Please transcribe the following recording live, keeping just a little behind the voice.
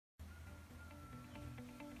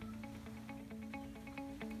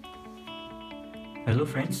Hello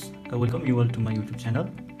friends, I welcome you all to my YouTube channel.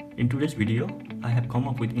 In today's video, I have come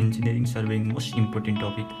up with engineering surveying most important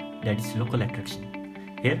topic, that is local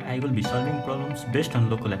attraction. Here I will be solving problems based on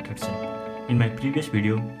local attraction. In my previous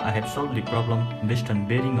video, I have solved the problem based on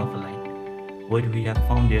bearing of a line, where we have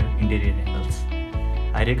found their interior angles.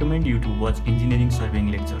 I recommend you to watch engineering surveying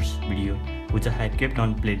lectures video, which I have kept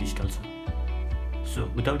on playlist also. So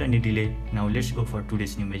without any delay, now let's go for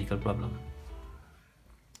today's numerical problem.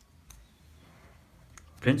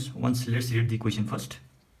 Friends, let's read the question first.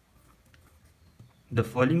 The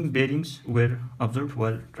following bearings were observed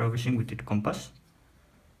while traversing with the compass,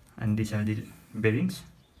 and these are the bearings,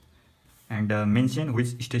 and mention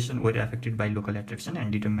which station were affected by local attraction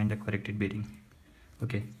and determine the corrected bearing.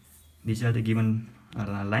 Okay, these are the given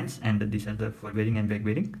lines, and these are the forward bearing and back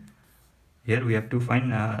bearing. Here we have to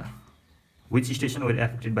find which station were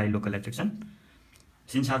affected by local attraction.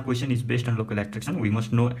 Since our question is based on local attraction, we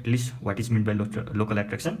must know at least what is meant by local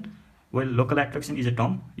attraction. Well, local attraction is a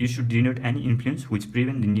term used to denote any influence which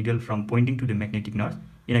prevents the needle from pointing to the magnetic north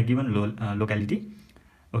in a given locality.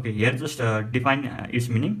 Okay, here just define its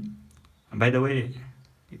meaning. By the way,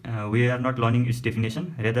 we are not learning its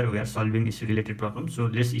definition, rather we are solving its related problem. So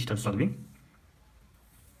let's start solving.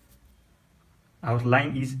 Our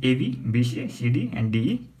line is AB, BC, CD and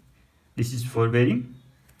DE. This is forward bearing,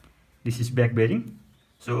 this is back bearing.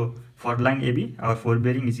 So for line AB, our forward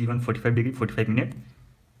bearing is given 45 degree 45 minute,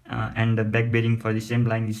 and the back bearing for the same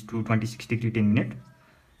line is 226 degree 10 minute.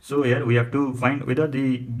 So here we have to find whether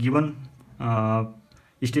the given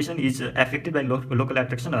station is affected by local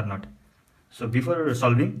attraction or not. So before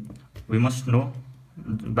solving, we must know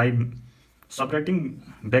by subtracting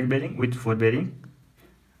back bearing with forward bearing,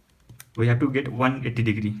 we have to get 180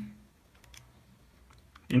 degree.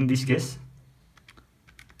 In this case,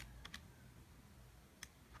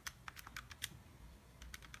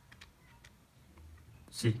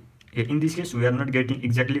 see, in this case we are not getting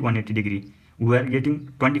exactly 180 degree, we are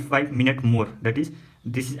getting 25 minute more, that is,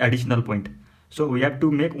 this is additional point. So we have to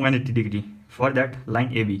make 180 degree for that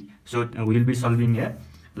line AB. So we will be solving here.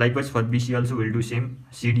 Likewise for BC also we will do same,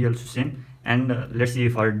 CD also same, and let's see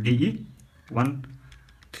for DE,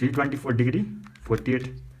 324 degree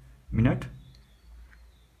 48 minute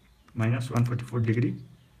minus 144 degree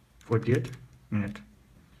 48 minute.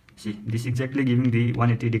 See, this exactly giving the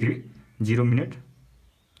 180 degree 0 minute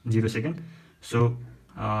 0 second. So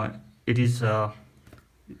it is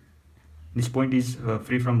this point is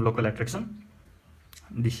free from local attraction,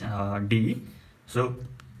 this DE. So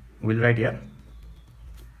we'll write here,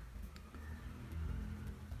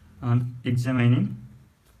 on examining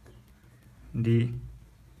the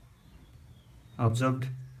observed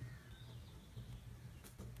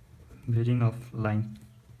bearing of line,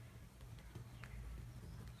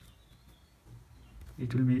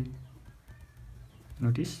 it will be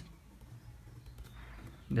notice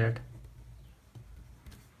that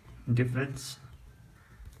difference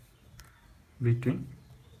between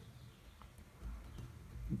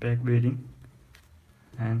back bearing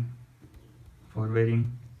and forward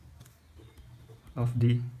bearing of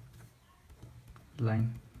the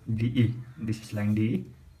line DE, this is line DE,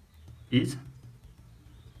 is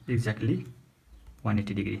exactly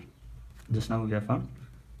 180 degree. Just now we have found.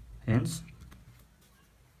 Hence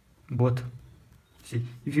both, see,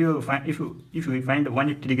 if we find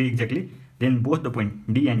 180 degree exactly, then both the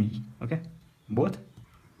point D and E, okay, both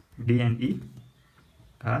D and E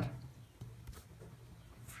are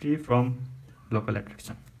free from local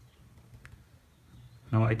attraction.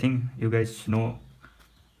 Now I think you guys know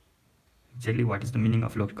exactly what is the meaning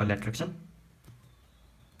of local attraction.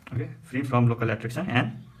 Okay, free from local attraction,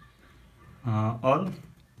 and all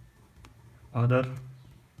other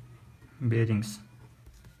bearings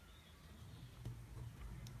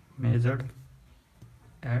measured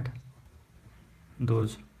at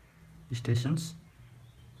those stations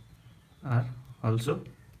are also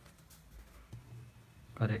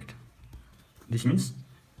correct. This means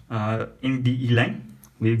in DE line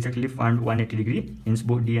we exactly found 180 degree, hence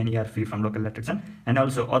both D and E are free from local attraction, and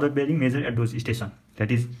also other bearing measured at those stations,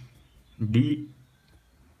 that is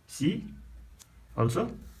DC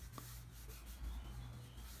also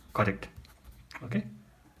correct. Okay,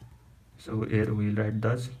 so here we will write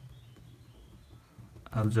thus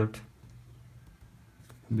observed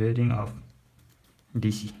bearing of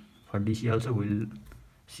DC. For DC also we will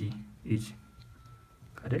see is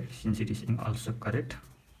correct, since it is also correct.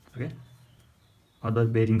 Okay, other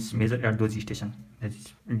bearings measured at those stations, that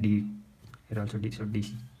is D, here also D, so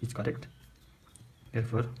DC is correct.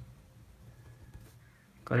 Therefore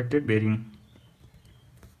corrected bearing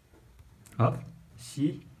of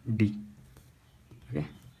CD. Okay,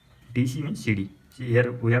 DC means CD. See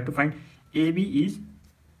here we have to find AB is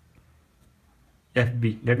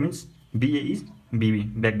FB, that means BA is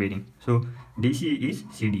BB, back bearing. So DC is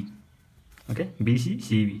CD. Okay, BC,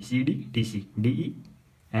 CB, CD, DC, DE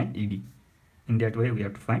and ED. In that way we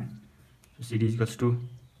have to find. So CD is equals to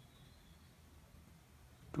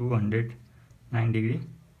 209 degree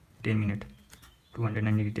 10 minute,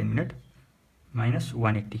 209 degree 10 minute minus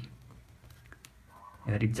 180.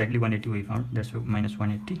 Here exactly 180 we found, that's minus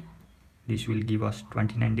 180. This will give us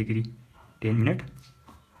 29 degree 10 minute,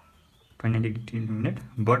 29 degree 10 minute,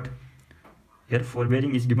 but here for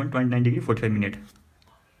bearing is given 29 degree 45 minute.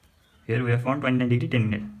 Here we have found 29 degree 10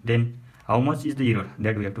 minute. Then how much is the error,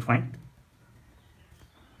 that we have to find.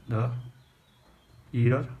 The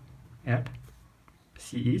error at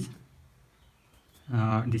C is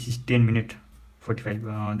this is 10 minute 45,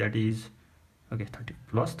 that is okay 30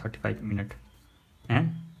 plus 35 minute,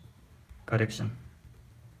 and correction,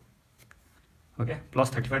 okay, plus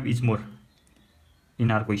 35 is more in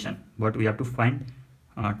our question, but we have to find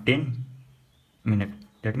 10 minute,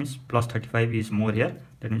 that means plus 35 is more here,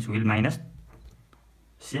 that means we will minus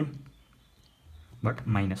same but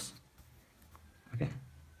minus. Okay,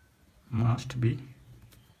 must be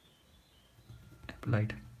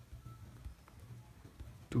applied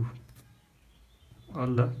to all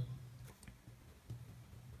the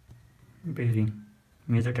bearing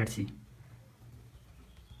measured at C.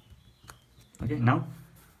 Okay, now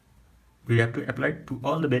we have to apply to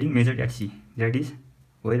all the bearing measured at C, that is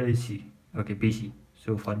where is C? Okay, BC.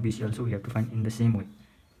 So for BC also we have to find in the same way.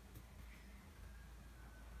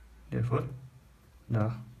 Therefore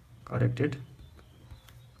the corrected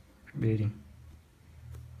bearing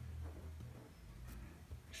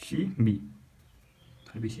CB,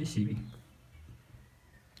 for BC CB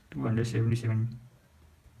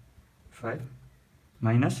 277.5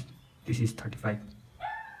 minus this is 35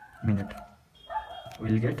 minute,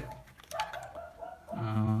 we'll get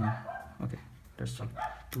okay, that's all.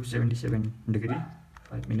 277 degree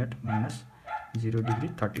 5 minute minus 0 degree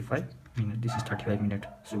 35 minute, this is 35 minute,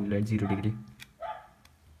 so we'll add 0 degree.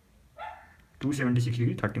 276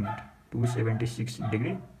 degree 30 minute, 276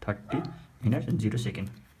 degree 30 minutes and 0 second.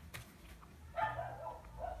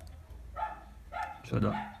 So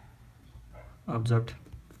the observed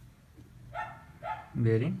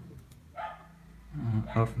bearing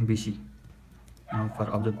of BC, now for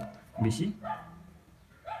observed BC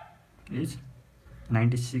is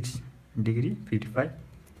 96 degree 55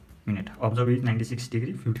 minute. Observed is 96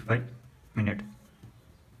 degree 55 minute.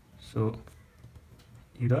 So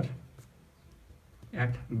error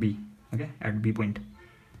at B, okay, at B point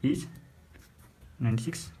is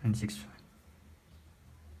 96 and 6.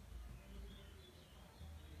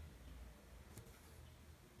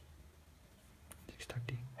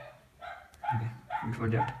 Okay, before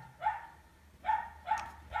that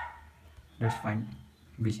let's find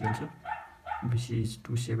BC also. BC is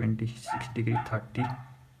 276 degree 30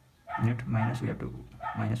 minute minus, we have to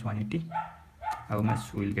minus 180. How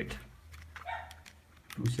much we will get?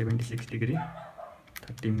 276 degree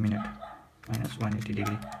 30 minute minus 180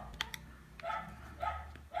 degree,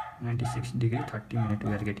 96 degree 30 minute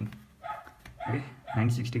we are getting. Okay,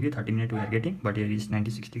 96 degree 30 minute we are getting, but here is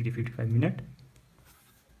 96 degree 55 minute.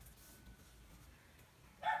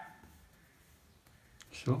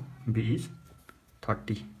 So B is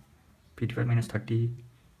 30, 55 minus 30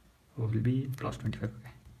 will be plus 25.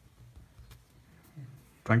 Okay,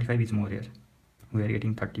 25 is more here, we are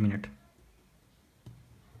getting 30 minute.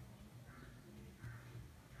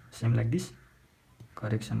 Same like this,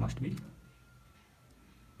 correction must be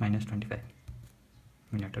minus 25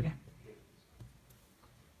 minute. Okay,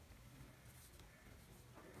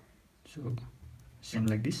 so same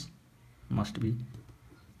like this must be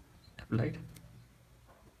applied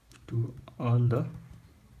to all the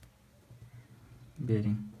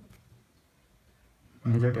bearing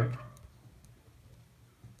measured at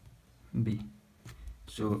B.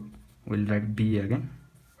 So we'll write B again.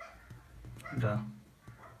 The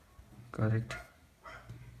correct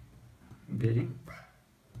bearing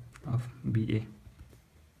of BA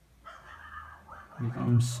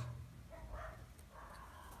becomes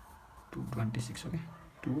 226. Okay,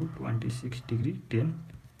 226 degree 10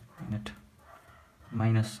 minute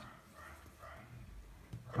minus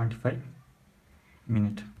 25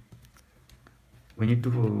 minute. We need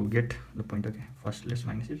to get the point. Okay, first let's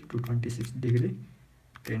minus it. 226 degree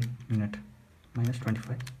 10 minute minus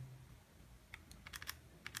 25,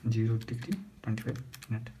 0 degree 25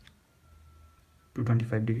 minute,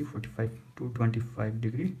 225 degree 45, 225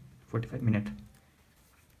 degree 45 minute,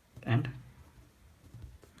 and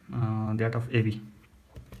that of AB.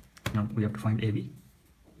 Now we have to find AB.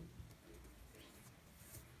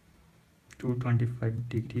 225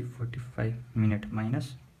 degree 45 minute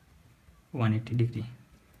minus 180 degree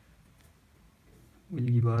will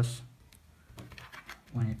give us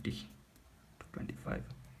 180 to 25.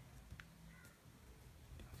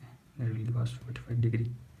 That will give us 45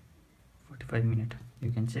 degree 45 minute. You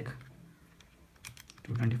can check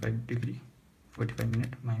 225 degree 45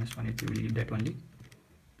 minute minus 180 will give that only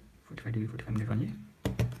 45 degree 45 minute only.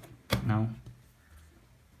 Now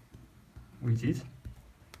which is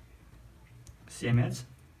same as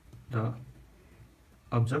the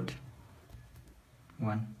observed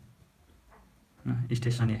one.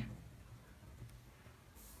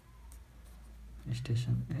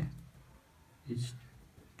 Station A is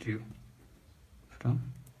true from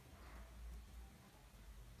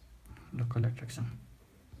local attraction.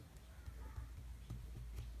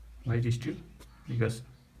 Why it is true? Because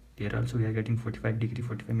here also we are getting 45 degree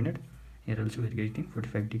 45 minute, here also we are getting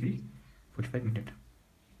 45 degree 45 minute.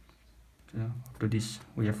 So up to this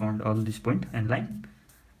we have found all this point and line.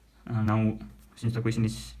 Now since the question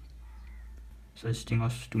is suggesting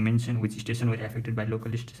us to mention which station were affected by local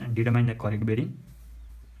station, determine the correct bearing.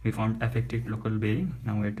 We found affected local bearing.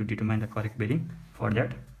 Now we have to determine the correct bearing. For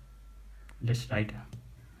that, let's write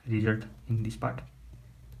result in this part,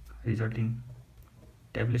 result in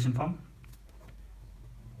tabulation form.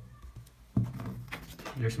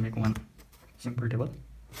 Let's make one simple table.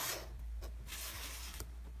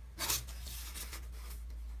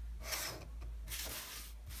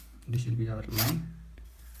 This will be our line,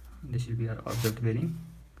 this will be our observed bearing,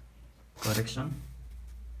 correction,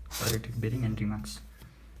 corrected bearing and remarks.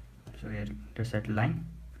 So here let's set line.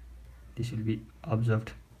 This will be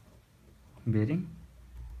observed bearing,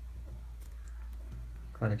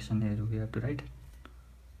 correction here we have to write,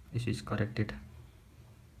 this is corrected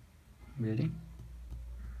bearing,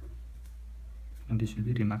 and this will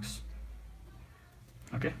be remarks.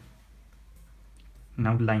 Okay,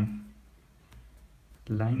 now line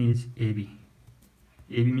is AB.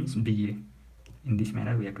 AB means BA. In this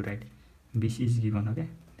manner we have to write. BC is given, okay,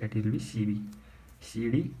 that will be CB,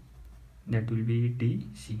 CD that will be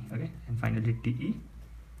DC, okay, and finally TE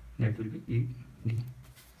that will be ED.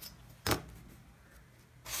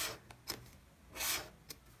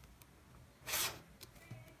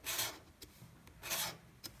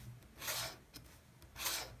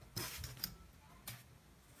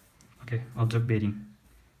 Okay, observe bearing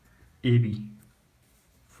AB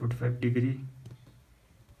 45 degree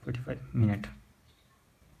 45 minute,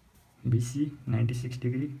 BC 96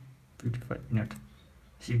 degree 55 minute,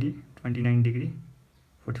 CD 29 degree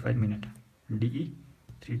 45 minute, DE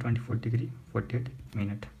 324 degree 48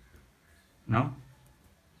 minute. Now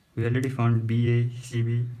we already found BA,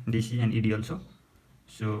 CB, DC and ED also,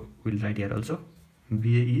 so we'll write here also. BA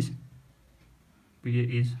is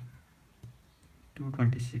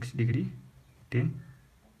 226 degree 10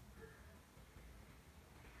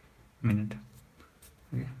 minute.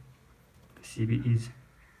 Okay, CB is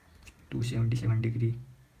 277 degree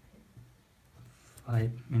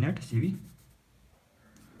 5 minute CB,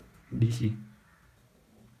 DC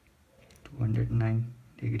 209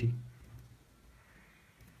 degree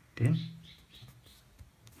 10.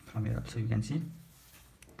 From here also you can see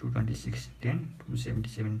 226 10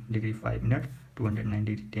 277 degree 5 minute, 209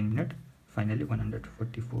 degree 10 minute, finally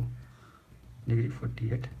 144 degree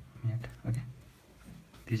 48 minute. Okay,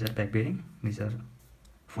 these are back bearing, these are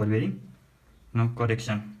fore bearing. Now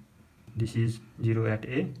correction, this is 0 at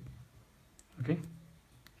A, okay,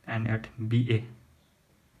 and at BA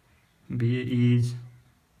is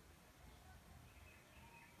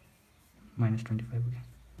minus 25, okay,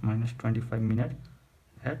 minus 25 minute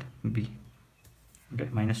at B, okay,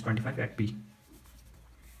 minus 25 at B,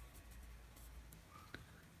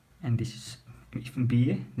 and this is if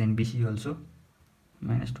BA then BC also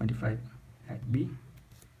minus 25 at B.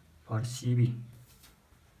 For CB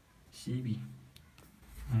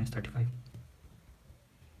minus 35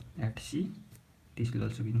 at C, this will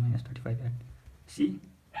also be minus 35 at C,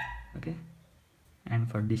 okay, and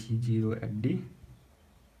for DC 0 at D,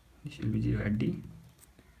 this will be 0 at D,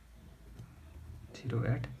 0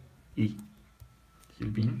 at E, this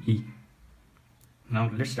will be in E. Now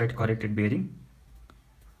let's write corrected bearing.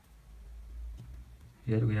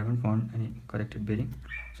 Here we haven't found any corrected bearing,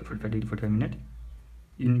 so 45 degree 45 minute.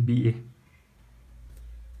 In BA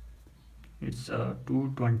it's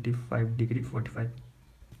 225 degree 45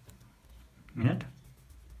 minute,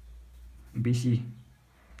 BC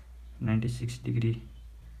 96 degree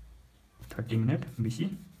 30 minute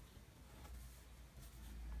BC,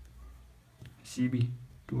 CB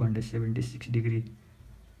 276 degree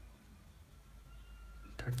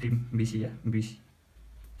 30 BC, yeah, BC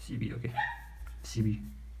CB, okay, CB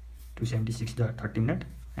 276 the 30 minute,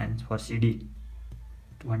 and for CD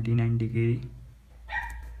 29 degree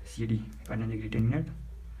CD 29 degree 10 minute,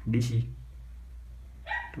 DC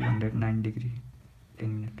 209 degree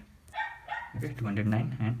 10 minute. Okay,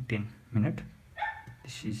 209 and 10 minute.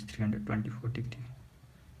 This is 324 degree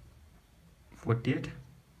 48.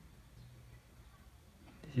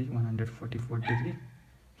 This is 144 degree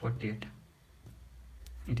 48.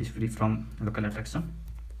 It is free from local attraction.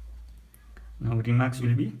 Now remarks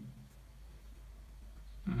will be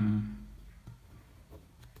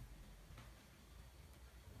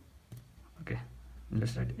okay,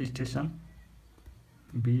 let's write station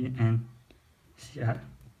B and C are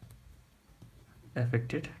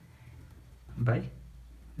affected by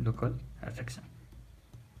local attraction.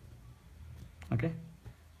 Okay,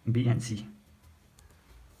 B and C.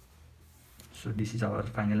 So this is our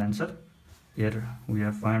final answer. Here we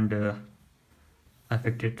have found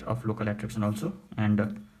affected of local attraction also,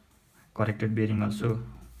 and corrected bearing also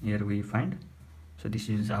here we find. So this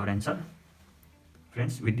is our answer.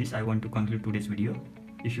 Friends, with this I want to conclude today's video.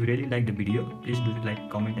 If you really like the video, please do like,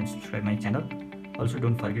 comment and subscribe my channel. Also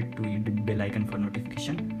don't forget to hit the bell icon for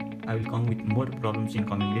notification. I will come with more problems in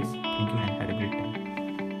coming days. Thank you and have a great day.